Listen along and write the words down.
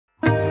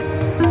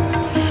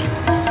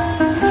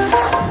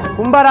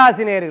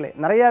கும்பராசி நேயர்களே,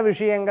 நிறைய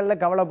விஷயங்கள்ல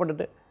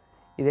கவலைப்பட்டுட்டு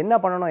இது என்ன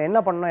பண்ணணும் என்ன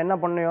பண்ணணும் என்ன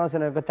பண்ணணும்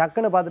யோசனை இருக்குது.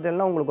 சக்குன்னு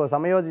பார்த்துட்டேன்னா உங்களுக்கு ஒரு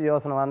சமயோஜி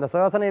யோசனை, அந்த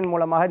யோசனையின்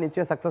மூலமாக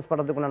நிச்சயம் சக்ஸஸ்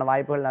பண்ணுறதுக்குண்டான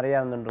வாய்ப்புகள்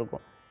நிறையா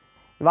இருந்துருக்கும்.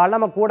 இவாள்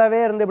நம்ம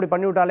கூடவே இருந்து இப்படி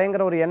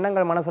பண்ணிவிட்டாலேங்கிற ஒரு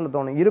எண்ணங்கள் மனசில்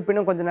தோணும்.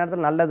 இருப்பினும் கொஞ்சம்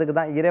நேரத்தில் நல்லதுக்கு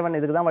தான், இறைவன்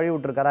இதுக்கு தான் வழி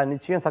விட்டுருக்காரா,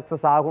 நிச்சயம்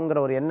சக்ஸஸ்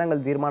ஆகுங்கிற ஒரு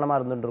எண்ணங்கள் தீர்மானமாக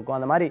இருந்துருக்கும்.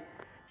 அந்த மாதிரி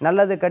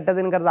நல்லது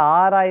கெட்டதுங்கிறத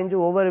ஆராய்ஞ்சு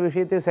ஒவ்வொரு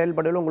விஷயத்தையும்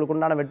செயல்படுவதில் உங்களுக்கு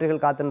உண்டான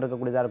வெற்றிகள் காத்துன்னு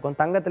இருக்கக்கூடியதாக இருக்கும்.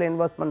 தங்கத்தில்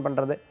இன்வெஸ்ட்மெண்ட்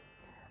பண்ணுறது,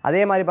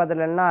 அதே மாதிரி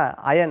பார்த்துட்டேன்னா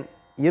அயன்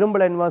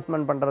இரும்பில்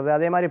இன்வெஸ்ட்மெண்ட் பண்ணுறது,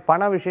 அதே மாதிரி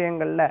பண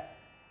விஷயங்களில்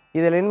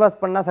இதில் இன்வெஸ்ட்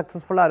பண்ணால்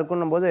சக்ஸஸ்ஃபுல்லாக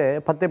இருக்குன்னும் போது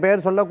 10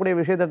 பேர் சொல்லக்கூடிய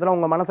விஷயத்தில்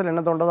உங்கள் மனசில்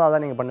என்ன தோன்றதோ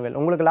அதான் நீங்கள் பண்ணுவீங்க.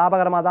 உங்களுக்கு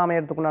லாபகரமாக தான்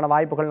அமையறதுக்குண்டான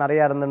வாய்ப்புகள்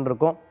நிறையா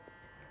இருந்துருக்கும்.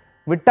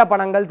 விட்ட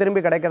பணங்கள்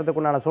திரும்பி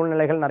கிடைக்கிறதுக்குண்டான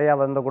சூழ்நிலைகள் நிறையா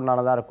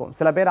வந்துக்குண்டானதாக இருக்கும்.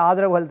 சில பேர்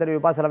ஆதரவுகள்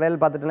தெரிவிப்பா, சில வேலை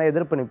பார்த்துட்டுனா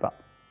எதிர்ப்பு நிற்பா.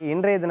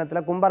 இன்றைய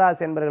தினத்தில்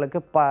கும்பராசி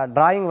என்பவர்களுக்கு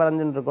டிராயிங்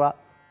வரைஞ்சுட்டு இருக்குவா,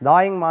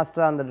 டிராயிங்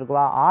மாஸ்டராக இருந்துட்டு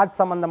இருக்குவா, ஆர்ட்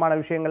சம்பந்தமான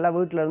விஷயங்கள்லாம்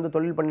வீட்டில் இருந்து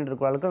தொழில் பண்ணிட்டு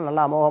இருக்கிறவர்களுக்கு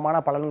நல்ல அமோகமான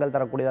பலன்கள்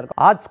தரக்கூடியதாக இருக்கும்.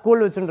 ஆர்ட்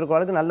ஸ்கூல் வச்சுட்டு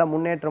இருக்கிறவர்களுக்கு நல்ல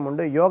முன்னேற்றம்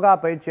உண்டு. யோகா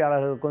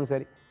பயிற்சியாளர்களுக்கும்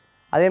சரி,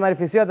 அதே மாதிரி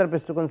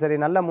ஃபிசியோதெரபிஸ்ட்டுக்கும் சரி,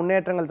 நல்ல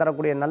முன்னேற்றங்கள்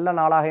தரக்கூடிய நல்ல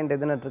நாளாக இன்றைய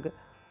தினத்திற்கு.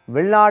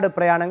 வெளிநாடு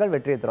பிரயாணங்கள்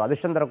வெற்றியை தரும்.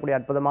 அதிர்ஷ்டம் தரக்கூடிய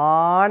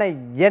அற்புதமான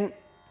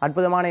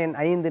எண்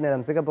 5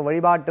 நிறம் சிகப்பு.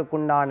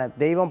 வழிபாட்டுக்குண்டான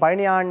தெய்வம்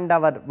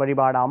பழனியாண்டவர்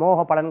வழிபாடு.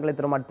 அமோக பலன்களை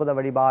தரும் அற்புத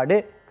வழிபாடு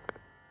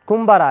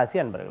கும்பராசி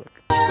அன்பர்களுக்கு.